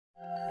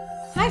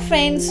Hi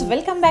friends,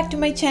 welcome back to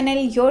my channel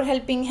Your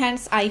Helping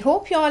Hands. I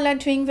hope you all are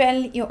doing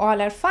well, you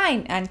all are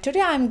fine, and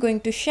today I am going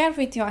to share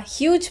with you a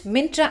huge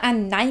Myntra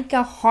and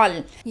Nykaa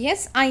haul.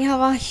 Yes, I have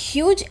a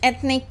huge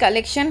ethnic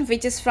collection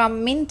which is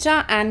from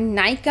Myntra and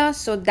Nykaa,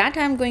 so that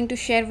I am going to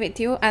share with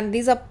you, and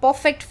these are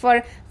perfect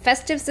for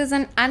festive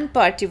season and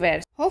party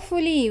wear.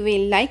 Hopefully you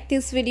will like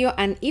this video,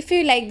 and if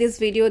you like this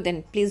video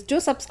then please do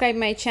subscribe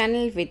my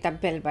channel with the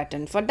bell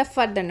button for the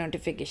further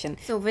notification.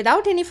 So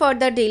without any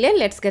further delay,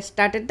 let's get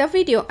started the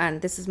video.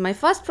 And this is my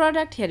first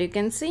product. Here you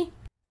can see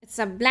it's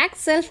a black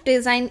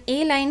self-designed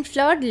A-line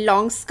flowed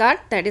long skirt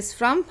that is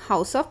from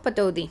House of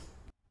Patodi.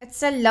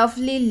 It's a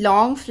lovely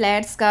long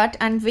flared skirt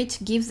and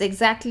which gives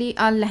exactly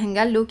a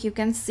lehenga look. You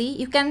can see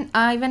you can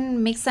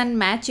even mix and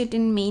match it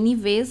in many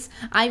ways.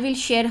 I will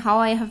share how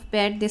I have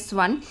paired this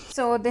one.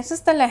 So this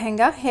is the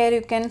lehenga. Here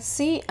you can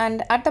see,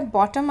 and at the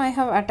bottom I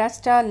have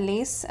attached a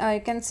lace. You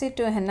can see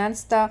to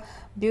enhance the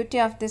beauty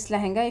of this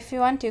lehenga. If you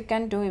want you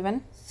can do even.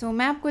 So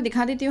मैं आपको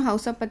दिखा देती हूँ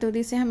house of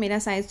Pataudi से। मेरा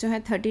size जो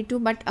है 32,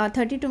 but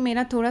 32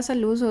 मेरा थोड़ा सा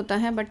लूज़ होता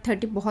है, बट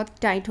 30 बहुत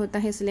टाइट होता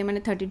है, इसलिए मैंने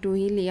 32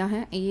 ही लिया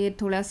है। ये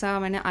थोड़ा सा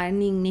मैंने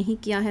आयरनिंग नहीं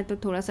किया है तो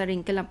थोड़ा सा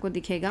रिंकल आपको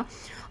दिखेगा।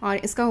 और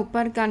इसका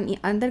ऊपर का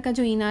अंदर का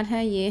जो इनर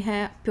है ये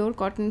है प्योर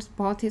कॉटन,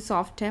 बहुत ही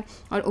सॉफ्ट है,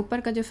 और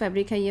ऊपर का जो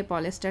फैब्रिक है ये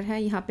पॉलिस्टर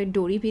है। यहाँ पर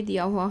डोरी भी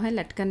दिया हुआ है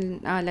लटकन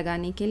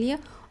लगाने के लिए,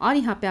 और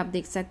यहाँ पर आप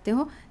देख सकते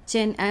हो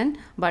chain and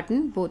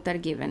button both are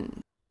given.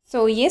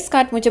 सो ये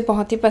स्कर्ट मुझे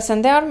बहुत ही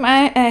पसंद है, और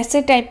मैं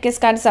ऐसे टाइप के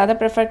स्कर्ट ज़्यादा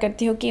प्रेफर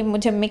करती हूँ कि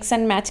मुझे मिक्स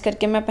एंड मैच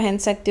करके मैं पहन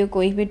सकती हूँ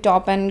कोई भी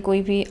टॉप एंड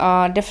कोई भी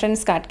डिफरेंट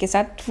स्कर्ट के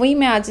साथ। वही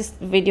मैं आज इस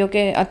वीडियो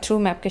के थ्रू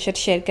मैं आपके साथ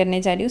शेयर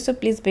करने जा रही हूँ। So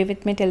please be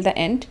with me till the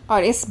end.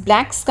 और इस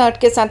ब्लैक स्कर्ट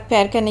के साथ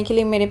पेयर करने के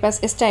लिए मेरे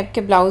पास इस टाइप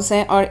के ब्लाउज़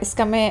हैं, और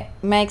इसका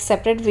मैं एक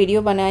सेपरेट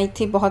वीडियो बनाई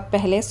थी बहुत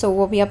पहले, सो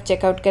वो भी आप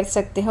चेकआउट कर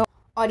सकते हो।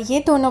 और ये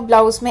दोनों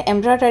ब्लाउज़ में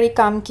एम्ब्रॉयडरी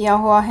काम किया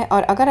हुआ है,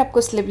 और अगर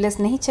आपको स्लीवलेस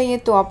नहीं चाहिए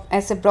तो आप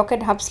ऐसे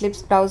ब्रोकेड हाफ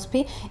स्लीव्स ब्लाउज़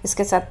भी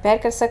इसके साथ पेयर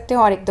कर सकते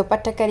हो, और एक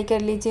दुपट्टा कैरी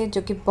कर लीजिए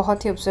जो कि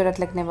बहुत ही खूबसूरत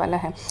लगने वाला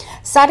है।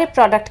 सारे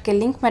प्रोडक्ट के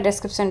लिंक मैं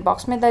डिस्क्रिप्शन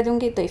बॉक्स में दे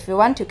दूँगी, तो if you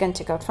want you can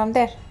check out from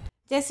there.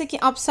 जैसे कि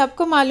आप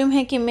सबको मालूम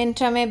है कि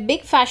मिंत्रा में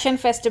बिग फैशन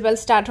फेस्टिवल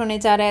स्टार्ट होने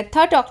जा रहा है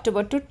 3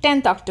 अक्टूबर टू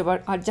 10 अक्टूबर,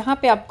 और जहां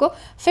पे आपको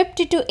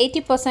 50 to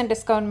 80%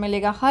 डिस्काउंट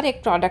मिलेगा हर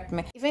एक प्रोडक्ट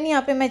में। इवन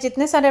यहाँ पे मैं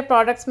जितने सारे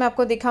प्रोडक्ट्स मैं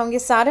आपको दिखाऊंगी,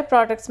 सारे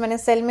प्रोडक्ट्स मैंने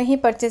सेल में ही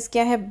परचेज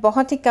किया है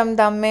बहुत ही कम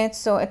दाम में।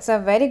 So it's a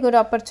very good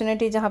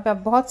opportunity जहाँ पे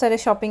आप बहुत सारे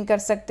शॉपिंग कर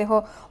सकते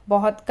हो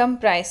बहुत कम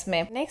प्राइस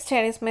में। नेक्स्ट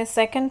है इसमें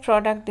सेकेंड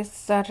प्रोडक्ट,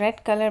 इस रेड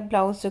कलर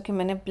ब्लाउज जो कि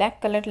मैंने ब्लैक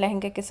कलर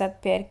लहंगे के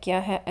साथ पेयर किया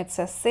है। It's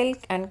a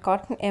silk and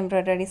cotton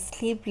embroidery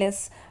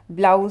sleeveless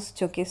blouse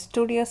जो कि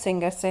स्टूडियो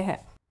सिंगर से है।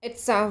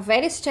 It's a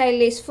very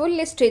stylish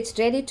fully stitch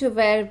ready to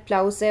where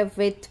blouse है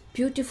with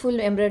beautiful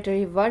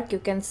embroidery work. You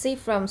can see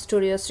from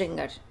studio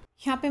singer.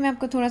 यहाँ पे मैं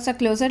आपको थोड़ा सा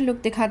क्लोजर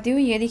लुक दिखाती हूँ।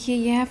 ये देखिए,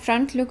 ये है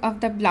front look of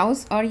the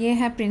blouse, और ये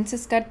है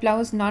princess cut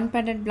blouse, non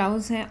padded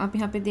blouse है। आप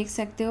यहाँ पे देख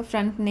सकते हो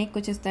फ्रंट नेक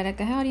कुछ इस तरह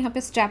का है, और यहाँ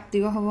पे स्ट्रैप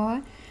दिया हुआ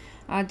है।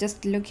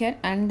 जस्ट लुक हियर,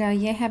 एंड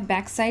ये है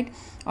बैक साइड,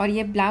 और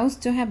ये ब्लाउज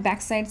जो है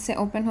बैक साइड से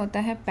ओपन होता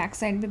है। बैक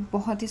साइड भी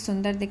बहुत ही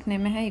सुंदर दिखने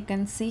में है, यू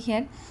कैन सी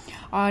हियर।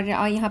 और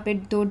यहाँ पे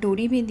 2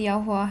 डोरी भी दिया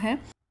हुआ है।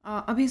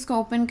 अभी इसको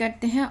ओपन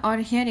करते हैं, और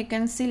हियर यू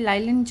कैन सी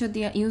लाइलन जो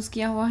दिया यूज़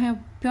किया हुआ है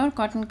प्योर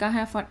कॉटन का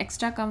है फॉर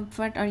एक्स्ट्रा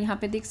कंफर्ट। और यहाँ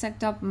पे देख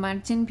सकते हो आप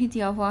मार्जिन भी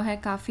दिया हुआ है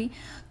काफ़ी,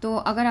 तो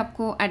अगर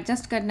आपको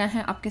एडजस्ट करना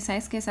है आपके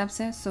साइज़ के हिसाब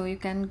से, so you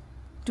can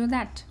do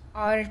that.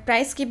 और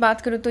प्राइस की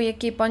बात करूँ तो ये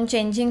कीप ऑन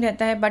चेंजिंग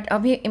रहता है, बट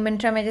अभी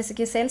मिंत्रा में जैसे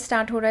कि सेल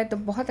स्टार्ट हो रहा है तो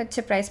बहुत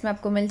अच्छे प्राइस में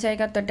आपको मिल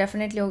जाएगा, तो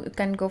definitely you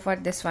can go for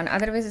this one,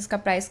 otherwise इसका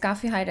प्राइस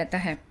काफ़ी हाई रहता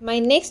है। My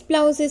next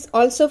blouse is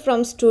also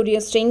from studio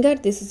singer.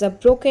 This is a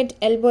brocade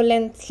elbow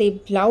length sleeve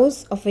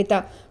blouse with a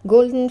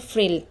golden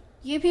frill.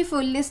 ये भी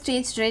fully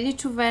stitch ready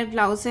to where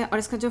blouse है, और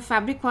इसका जो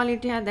फैब्रिक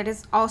क्वालिटी है that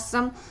is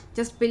awesome.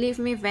 Just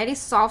believe me, very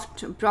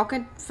soft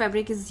brocade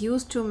fabric is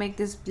use to make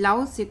this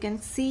blouse. You can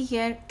see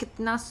here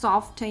कितना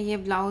soft है ये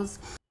ब्लाउज।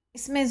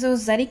 इसमें जो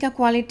जरी का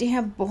क्वालिटी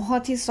है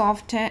बहुत ही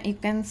सॉफ्ट है, यू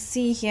कैन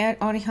सी हियर।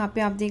 और यहाँ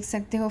पे आप देख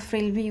सकते हो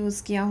फ्रिल भी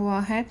यूज़ किया हुआ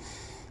है।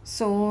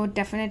 So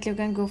definitely you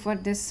can go for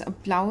this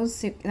blouse,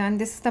 and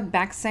this is the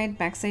back side.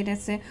 Back side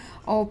ऐसे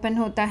ओपन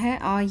होता है,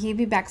 और ये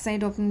भी बैक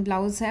साइड ओपन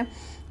ब्लाउज है।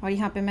 और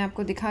यहाँ पे मैं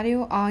आपको दिखा रही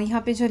हूँ,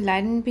 यहाँ पे जो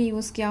लाइन भी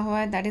यूज़ किया हुआ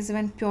है that is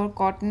even pure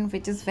cotton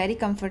which is very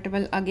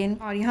comfortable again.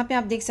 और यहाँ पे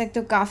आप देख सकते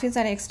हो काफ़ी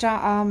सारे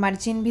एक्स्ट्रा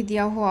मार्जिन भी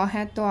दिया हुआ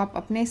है, तो आप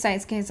अपने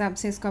साइज़ के हिसाब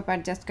से इसको आप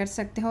एडजस्ट कर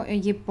सकते हो।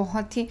 ये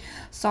बहुत ही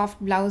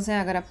सॉफ्ट ब्लाउज़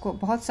है, अगर आपको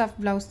बहुत सॉफ्ट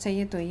ब्लाउज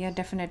चाहिए तो ये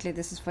definitely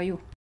this is for you.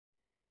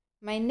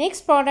 My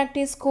next product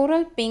is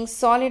coral pink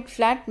solid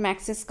flat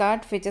maxi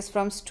skirt which is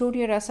from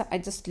Studio Rasa. I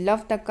just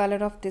love the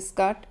color of this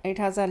skirt.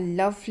 It has a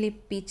lovely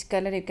peach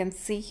color, you can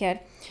see here,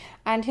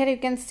 and here you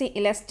can see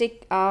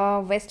elastic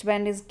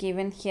waistband is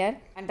given here,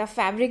 and the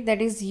fabric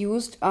that is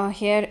used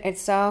here,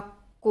 it's a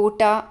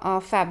kota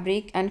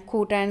fabric and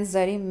kota and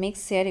zari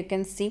mix. Here you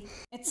can see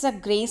it's a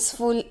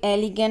graceful,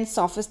 elegant,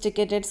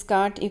 sophisticated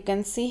skirt. You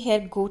can see here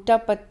gota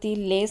patti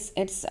lace.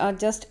 It's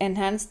just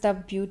enhanced the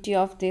beauty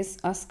of this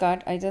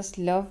skirt. I just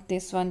love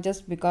this one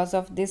just because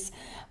of this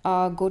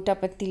gota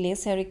patti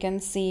lace. Here you can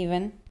see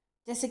even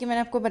जैसे कि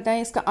मैंने आपको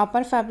बताया, इसका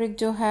अपर fabric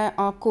जो है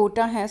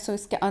कोटा है, सो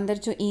इसके अंदर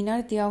जो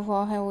इनर दिया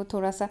हुआ है वो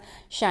थोड़ा सा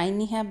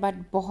शाइनी है, बट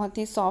बहुत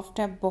ही सॉफ्ट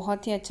है।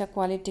 बहुत ही अच्छा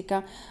क्वालिटी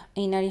का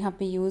इनर यहाँ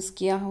पे यूज़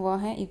किया हुआ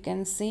है। यू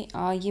कैन सी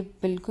ये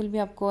बिल्कुल भी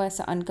आपको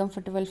ऐसा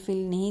अनकंफर्टेबल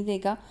फील नहीं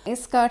देगा।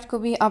 इस स्कर्ट को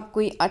भी आप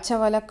कोई अच्छा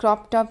वाला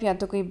क्रॉप टॉप या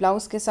तो कोई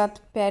ब्लाउज़ के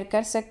साथ पेयर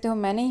कर सकते हो।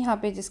 मैंने यहाँ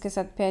पे जिसके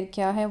साथ पेयर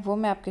किया है वो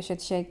मैं आपके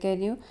साथ शेयर कर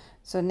रही हूँ।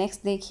 सो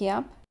नेक्स्ट देखिए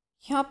आप,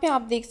 यहाँ पे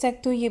आप देख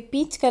सकते हो ये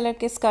पीच कलर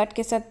के स्कर्ट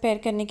के साथ पेयर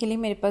करने के लिए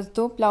मेरे पास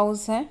 2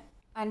 ब्लाउज हैं।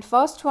 And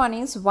first one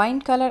is wine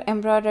colour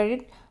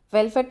embroidered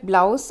velvet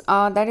blouse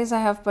that is I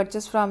have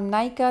purchased from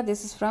Nykaa.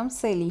 This is from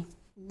Sally.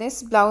 This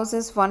blouse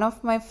is one of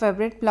my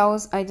favorite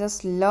blouse. I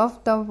just love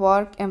the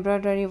work,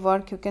 embroidery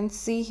work. You can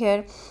see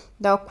here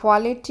the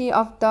quality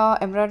of the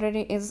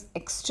embroidery is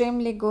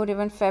extremely good.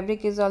 Even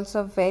fabric is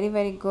also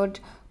very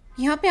good.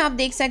 यहाँ पे आप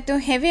देख सकते हो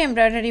heavy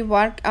embroidery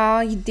work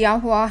दिया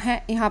हुआ है।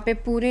 यहाँ पे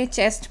पूरे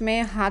चेस्ट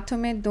में, हाथों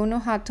में, दोनों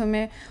हाथों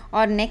में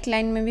और नेक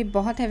लाइन में भी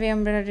बहुत हेवी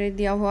एम्ब्रॉयडरी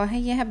दिया हुआ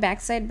है। यह है बैक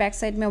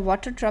साइड में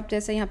वाटर ड्रॉप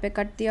जैसे यहाँ पे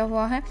कट दिया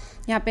हुआ है।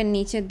 यहाँ पे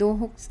नीचे 2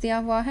 हुक्स दिया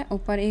हुआ है,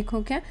 ऊपर 1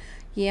 हुक है,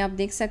 ये आप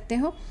देख सकते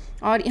हो।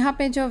 और यहाँ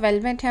पे जो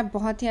वेलवेट है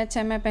बहुत ही अच्छा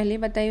है। मैं पहले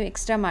बताई हूँ,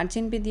 एक्स्ट्रा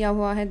मार्जिन भी दिया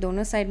हुआ है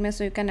दोनों साइड में,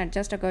 so you can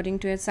adjust according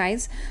to your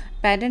size.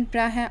 Padded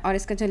ब्रा है और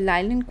इसका जो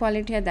लाइनिंग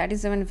क्वालिटी है that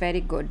is even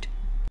very good.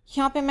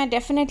 यहाँ पे मैं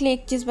डेफिनेटली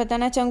एक चीज़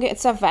बताना चाहूँगी,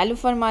 it's a value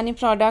for money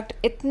product.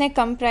 इतने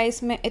कम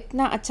प्राइस में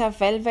इतना अच्छा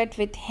velvet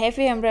with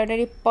heavy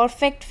embroidery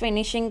perfect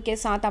finishing के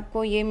साथ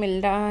आपको ये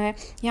मिल रहा है।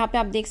 यहाँ पे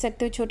आप देख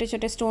सकते हो छोटे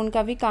छोटे स्टोन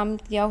का भी काम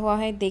किया हुआ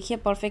है। देखिए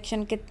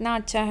परफेक्शन कितना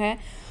अच्छा है।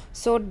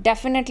 So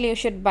definitely you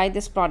should buy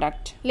this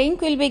product.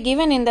 Link will be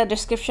given in the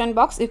description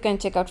box. You can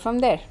check out from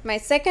there. My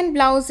second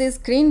blouse is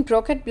green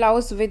brocade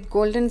blouse with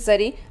golden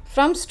zari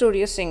from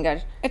Studio Singer.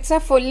 It's a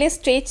fully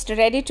stitched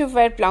ready to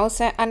wear blouse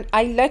and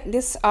I like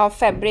this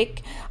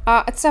fabric.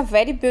 It's a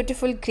very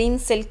beautiful green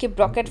silky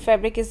brocade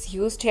fabric is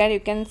used here.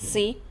 You can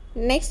see.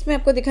 Next मैं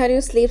आपको दिखा रही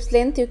हूँ sleeves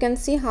length. You can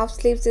see half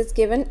sleeves is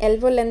given,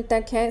 elbow length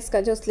तक है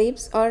इसका जो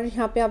sleeves. और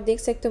यहाँ पे आप देख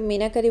सकते हो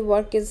मीनाकारी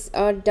work is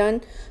done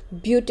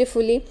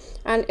beautifully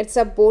and it's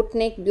a boat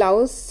neck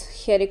blouse.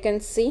 Here you can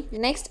see.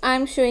 Next I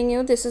am showing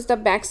you, this is the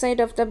back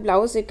side of the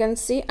blouse. You can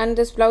see,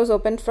 and this blouse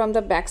opened from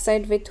the back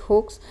side with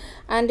hooks,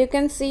 and you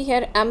can see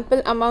here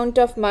ample amount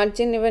of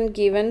margin even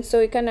given,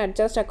 so you can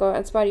adjust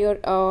as per your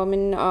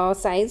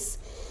size.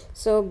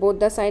 So both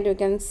the side you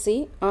can see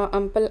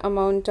ample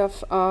amount of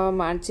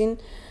margin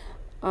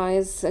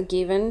is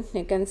given,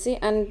 you can see,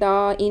 and the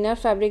inner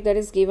fabric that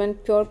is given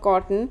pure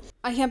cotton.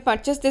 I have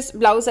purchased this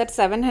blouse at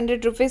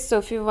 700 rupees, so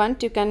if you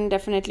want you can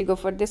definitely go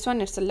for this one.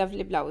 It's a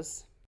lovely blouse.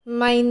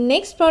 My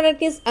next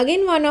product is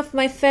again one of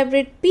my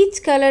favorite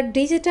peach color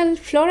digital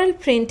floral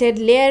printed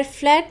layer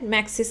flat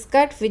maxi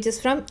skirt, which is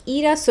from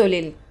Ira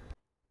Solil.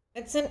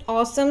 It's an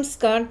awesome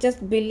skirt, just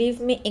believe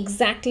me,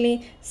 exactly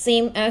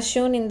same as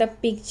shown in the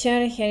picture.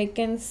 Here you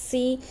can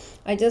see,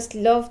 I just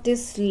love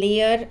this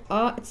layer.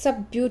 It's a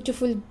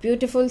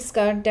beautiful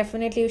skirt.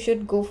 Definitely you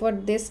should go for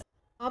this.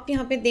 आप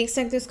यहाँ पे देख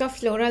सकते हो इसका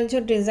floral जो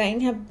design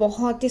है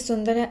बहुत ही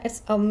सुंदर है।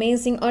 It's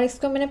amazing. और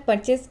इसको मैंने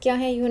परचेज़ किया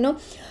है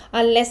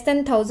लेस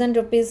देन 1000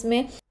 रुपीज़ में।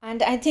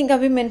 एंड आई थिंक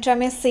अभी मिंत्रा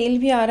में सेल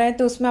भी आ रहा है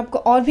तो उसमें आपको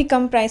और भी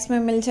कम प्राइस में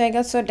मिल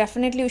जाएगा। So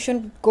definitely you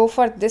should go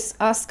for this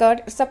skirt.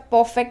 It's a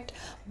perfect,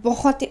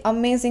 बहुत ही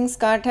अमेजिंग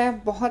स्कर्ट है।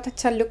 बहुत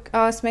अच्छा लुक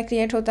इसमें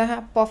क्रिएट होता है,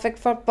 perfect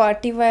for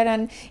party wear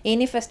and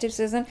any festive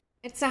season.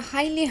 It's a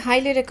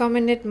highly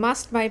recommended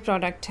must by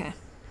product है।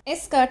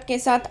 इस स्कर्ट के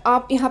साथ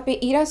आप यहाँ पे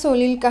ईरा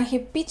सोलिल का ही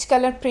peach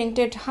colour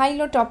printed high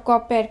low top को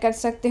आप पेयर कर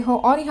सकते हो।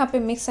 और यहाँ पे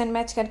मिक्स एंड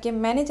मैच करके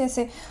मैंने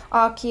जैसे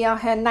किया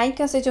है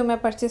नायका से जो मैं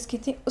परचेज़ की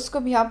थी उसको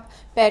भी आप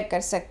पेयर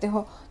कर सकते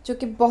हो, जो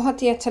कि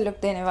बहुत ही अच्छा लुक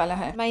देने वाला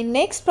है। My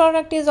next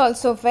product is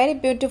also very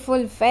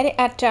beautiful, very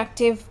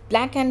attractive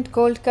black and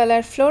gold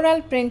colour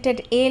floral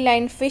printed A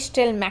line fish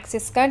tail maxi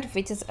skirt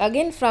which is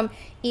again from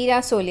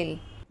Ira सोलिल।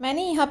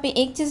 मैंने यहाँ पे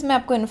एक चीज़ मैं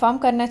आपको इन्फॉर्म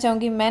करना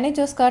चाहूँगी, मैंने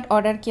जो स्कर्ट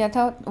ऑर्डर किया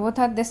था वो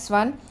था दिस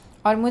वन,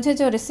 और मुझे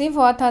जो रिसीव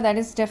हुआ था that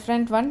is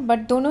different one,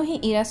 but दोनों ही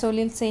ईरा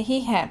सोलिल से ही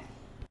है।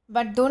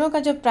 बट दोनों का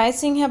जो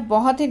प्राइसिंग है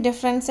बहुत ही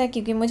डिफरेंस है,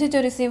 क्योंकि मुझे जो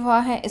रिसीव हुआ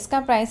है इसका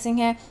प्राइसिंग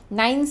है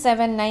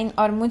 979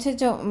 और मुझे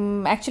जो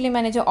एक्चुअली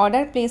मैंने जो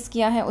ऑर्डर प्लेस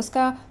किया है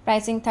उसका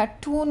प्राइसिंग था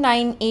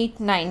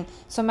 2989।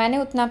 सो मैंने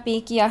उतना पे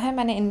किया है।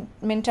 मैंने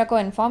मिंत्रा को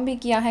इन्फॉर्म भी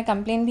किया है,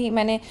 कंप्लेन भी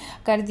मैंने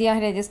कर दिया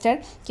है रजिस्टर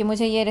कि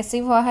मुझे ये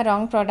रिसीव हुआ है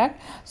wrong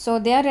product. So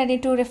they are ready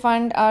to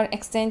refund और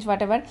एक्सचेंज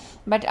वट एवर,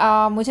 बट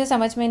मुझे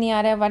समझ में नहीं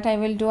आ रहा है what I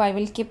will do. I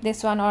will keep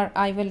this one और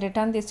I will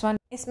return this one.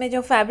 इसमें जो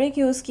फैब्रिक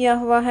यूज़ किया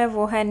हुआ है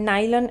वो है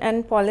नायलॉन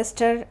एंड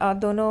पॉलिस्टर,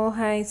 दोनों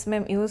है इसमें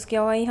यूज़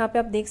किया हुआ है। यहाँ पे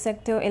आप देख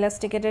सकते हो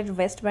इलास्टिकेटेड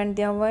वेस्ट बैंड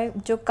दिया हुआ है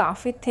जो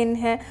काफ़ी थिन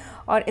है,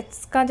 और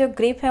इसका जो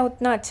ग्रिप है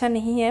उतना अच्छा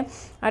नहीं है।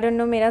 आई डोंट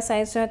नो, मेरा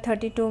साइज़ जो है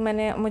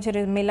 32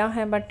 मुझे मिला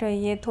है, बट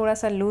ये थोड़ा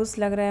सा लूज़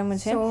लग रहा है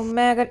मुझे। तो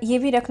मैं अगर ये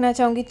भी रखना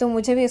चाहूँगी तो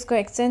मुझे भी इसको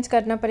एक्सचेंज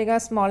करना पड़ेगा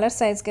स्मॉलर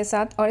साइज़ के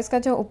साथ। और इसका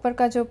जो ऊपर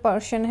का जो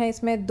पोर्शन है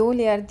इसमें 2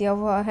 लेयर दिया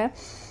हुआ है,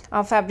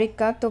 फैब्रिक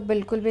का, तो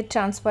बिल्कुल भी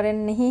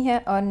ट्रांसपेरेंट नहीं है।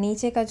 और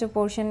नीचे का जो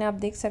पोर्शन है आप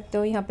देख सकते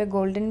हो यहाँ पे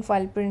गोल्डन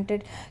फॉइल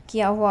प्रिंटेड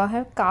किया हुआ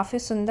है, काफ़ी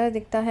सुंदर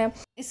दिखता है।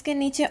 इसके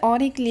नीचे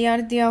और एक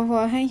लेयर दिया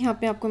हुआ है, यहाँ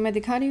पे आपको मैं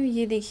दिखा रही हूँ,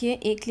 ये देखिए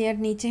एक लेयर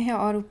नीचे है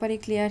और ऊपर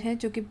एक लेयर है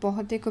जो कि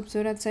बहुत ही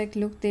खूबसूरत सा एक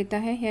लुक देता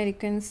है। Here you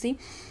can see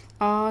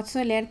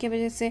so layer की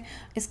वजह से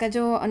इसका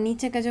जो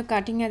नीचे का जो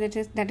कटिंग है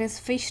दैट इज़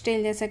फिश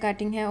टेल जैसा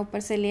कटिंग है, ऊपर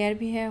से लेयर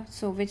भी है,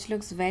 सो which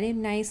looks very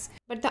nice.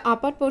 But the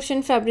upper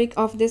portion fabric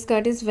of this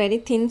skirt is very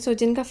thin, सो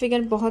जिनका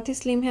फिगर बहुत ही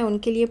स्लिम है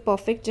उनके लिए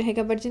परफेक्ट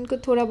रहेगा, बट जिनको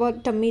थोड़ा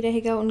बहुत टम्मी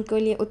रहेगा उनके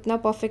लिए उतना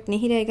परफेक्ट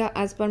नहीं रहेगा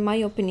as per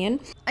my opinion.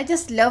 I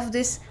just love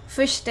this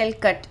fish tail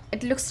cut,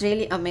 it looks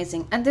really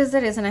amazing and this is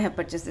the reason I have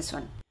purchase this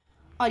one.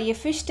 और ये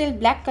fish tail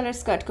black colour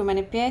skirt को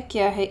मैंने pair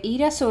किया है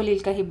ईरा सोलील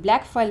का ही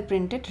black foil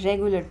printed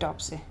regular top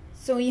से।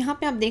 सो यहाँ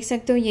पे आप देख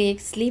सकते हो ये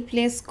एक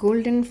sleeveless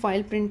golden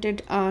foil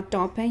printed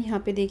top है।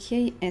 यहाँ पे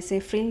देखिए ऐसे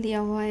फ्रिल दिया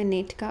हुआ है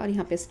नेट का और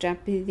यहाँ पे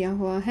स्ट्रैप भी दिया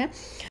हुआ है।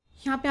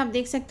 यहाँ पे आप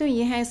देख सकते हो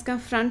ये है इसका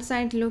फ्रंट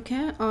साइड लुक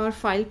है और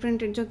फाइल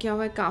प्रिंटेड जो किया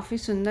हुआ है काफ़ी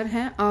सुंदर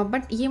है।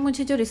 बट ये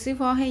मुझे जो रिसीव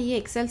हुआ है ये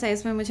एक्सेल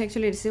साइज़ में मुझे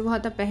एक्चुअली रिसीव हुआ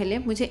था, पहले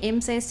मुझे एम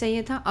साइज़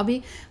चाहिए था,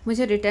 अभी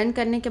मुझे रिटर्न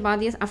करने के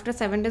बाद ये आफ्टर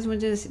 7 डेज़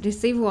मुझे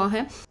रिसीव हुआ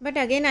है। But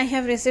again I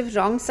have receive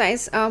wrong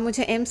size,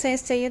 मुझे एम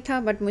साइज़ चाहिए था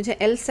बट मुझे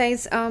एल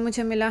साइज़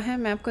मुझे मिला है।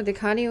 मैं आपको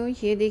दिखा रही हूँ,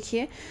 ये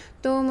देखिए,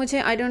 तो मुझे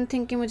आई डोंट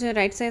थिंक कि मुझे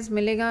राइट साइज़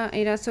मिलेगा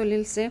ईरा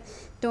सोलील से,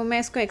 तो मैं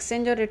इसको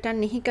एक्सचेंज और रिटर्न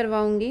नहीं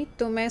करवाऊंगी,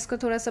 तो मैं इसको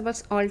थोड़ा सा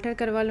बस ऑल्टर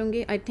करवा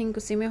लूँगी, आई थिंक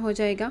उसी में हो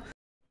जाएगा।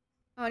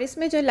 और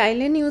इसमें जो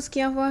लाइलन यूज़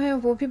किया हुआ है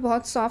वो भी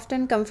बहुत सॉफ्ट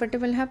एंड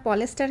कंफर्टेबल है,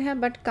 पॉलिस्टर है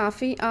बट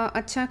काफ़ी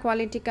अच्छा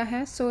क्वालिटी का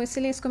है, सो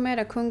इसलिए इसको मैं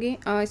रखूँगी,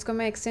 इसको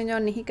मैं एक्सचेंज और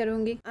नहीं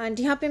करूँगी। एंड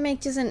यहाँ पे मैं एक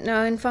चीज़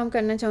इन्फॉर्म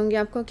करना चाहूँगी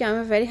आपको कि I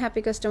am very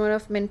happy customer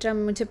of Myntra.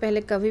 मुझे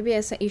पहले कभी भी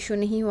ऐसा इशू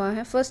नहीं हुआ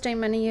है, फर्स्ट टाइम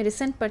मैंने ये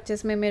रिसेंट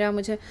परचेस में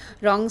मुझे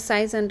wrong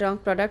size and wrong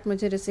product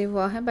मुझे रिसीव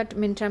हुआ है, बट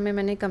मिंत्रा में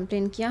मैंने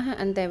कंप्लेन किया है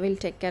and they will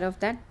take care of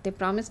that, they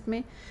promised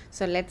me,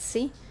 so let's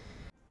see.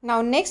 Now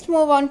next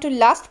move on to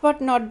last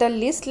but not the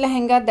least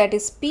lehenga, that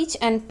is peach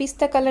and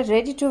pista color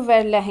ready to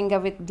wear lehenga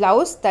with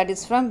blouse, that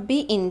is from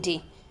B&D.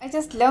 I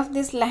just love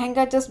this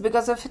lehenga just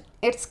because of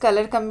its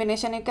color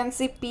combination. You can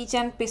see peach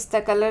and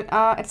pista color,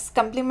 it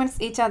complements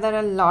each other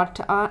a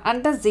lot,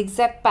 and the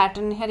zigzag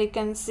pattern here, you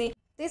can see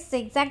this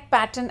zigzag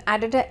pattern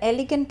added a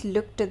elegant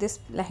look to this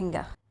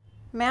lehenga.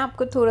 मैं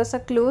आपको थोड़ा सा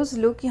close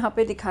look यहाँ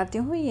पे दिखाती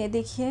हूँ, ये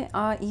देखिए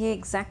ये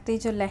एग्जैक्टली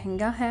जो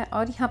लहंगा है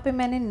और यहाँ पे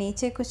मैंने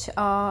नीचे कुछ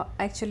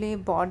actually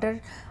border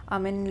I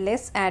mean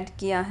less add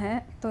किया है,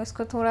 तो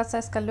इसको थोड़ा सा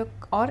इसका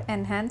लुक और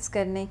एनहेंस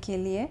करने के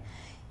लिए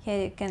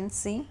हियर यू कैन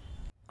सी।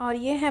 और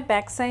ये है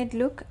बैक साइड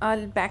लुक,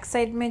 और बैक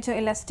साइड में जो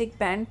इलास्टिक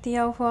बैंड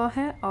दिया हुआ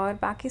है और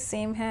बाकी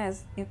सेम है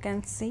एज यू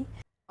कैन सी।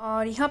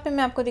 और यहाँ पे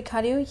मैं आपको दिखा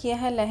रही हूँ, ये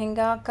है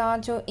लहंगा का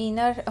जो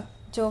इनर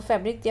जो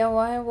फैब्रिक दिया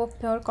हुआ है वो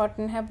प्योर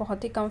कॉटन है,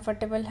 बहुत ही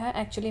कंफर्टेबल है।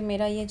 एक्चुअली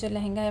मेरा ये जो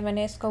लहंगा है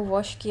मैंने इसको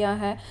वॉश किया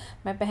है,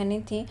 मैं पहनी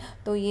थी,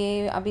 तो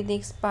ये अभी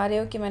देख पा रहे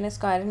हो कि मैंने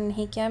इसको आयरन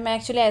नहीं किया है। मैं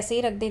एक्चुअली ऐसे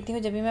ही रख देती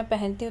हूँ, जब भी मैं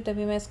पहनती हूँ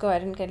तभी मैं इसको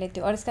आयरन कर लेती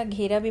हूँ। और इसका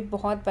घेरा भी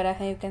बहुत बड़ा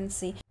है, you can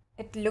see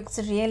it looks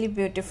really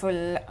beautiful,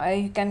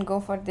 you can go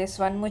for this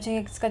one. मुझे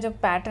इसका जो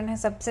पैटर्न है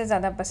सबसे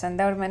ज़्यादा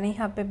पसंद है और मैंने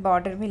यहाँ पे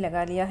बॉर्डर भी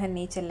लगा लिया है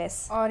नीचे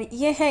लेस। और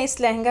ये है इस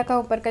लहंगा का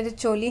ऊपर का जो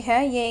चोली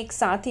है, ये एक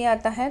साथ ही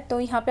आता है, तो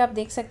यहाँ पे आप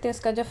देख सकते हो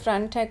इसका जो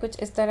फ्रंट है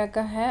कुछ इस तरह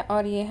का है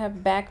और ये है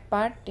back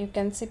part, you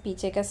can see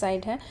पीछे का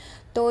साइड है।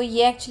 तो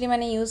ये एक्चुअली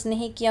मैंने यूज़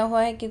नहीं किया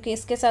हुआ है क्योंकि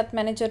इसके साथ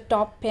मैंने जो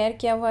टॉप पेयर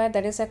किया हुआ है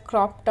that is a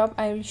crop top,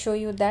 I will show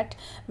you that.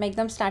 मैं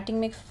एकदम स्टार्टिंग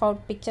में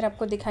पिक्चर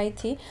आपको दिखाई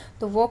थी,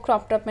 तो वो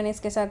क्रॉप टॉप मैंने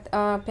इसके साथ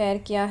पेयर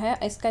किया है।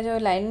 इसका जो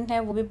लाइनिंग है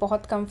वो भी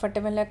बहुत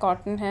कंफर्टेबल है,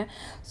 कॉटन है,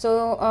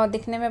 सो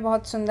दिखने में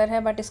बहुत सुंदर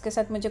है, बट इसके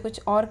साथ मुझे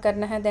कुछ और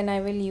करना है then I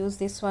will use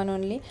this one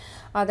only,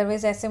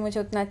 otherwise ऐसे मुझे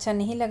उतना अच्छा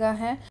नहीं लगा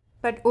है।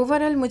 बट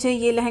ओवरऑल मुझे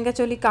ये लहंगा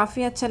चोली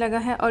काफ़ी अच्छा लगा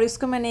है और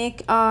इसको मैंने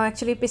एक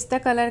एक्चुअली पिस्ता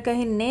कलर का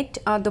ही नेट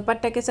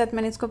दुपट्टा के साथ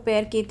मैंने इसको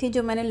पेयर की थी,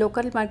 जो मैंने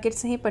लोकल मार्केट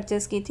से ही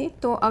परचेज़ की थी।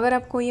 तो अगर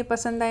आपको ये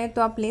पसंद आए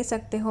तो आप ले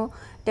सकते हो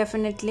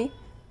डेफिनेटली।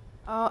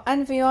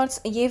 एंड व्यूअर्स,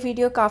 ये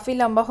वीडियो काफ़ी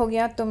लंबा हो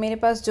गया, तो मेरे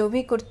पास जो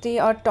भी कुर्ती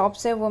और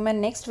टॉप्स है वो मैं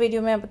नेक्स्ट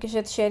वीडियो में आपके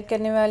साथ शेयर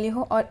करने वाली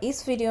हूँ। और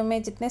इस वीडियो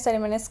में जितने सारे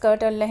मैंने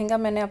स्कर्ट और लहंगा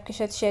मैंने आपके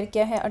साथ शेयर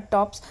किया है और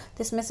टॉप्स,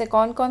 तो इसमें से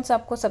कौन कौन सा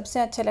आपको सबसे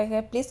अच्छा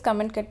लगेगा प्लीज़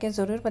कमेंट करके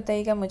ज़रूर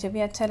बताइएगा, मुझे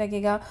भी अच्छा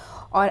लगेगा।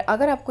 और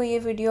अगर आपको ये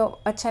वीडियो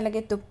अच्छा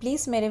लगे तो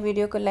प्लीज़ मेरे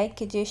वीडियो को लाइक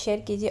कीजिए, शेयर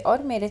कीजिए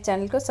और मेरे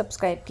चैनल को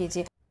सब्सक्राइब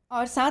कीजिए।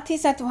 और साथ ही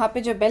साथ वहाँ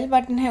पे जो बेल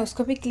बटन है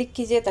उसको भी क्लिक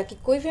कीजिए ताकि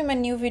कोई भी मैं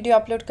न्यू वीडियो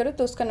अपलोड करूँ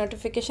तो उसका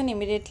नोटिफिकेशन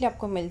इमीडिएटली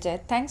आपको मिल जाए।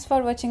 Thanks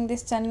for watching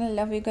this channel,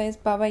 love you guys,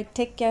 bye bye,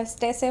 take care,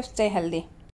 stay safe, stay healthy.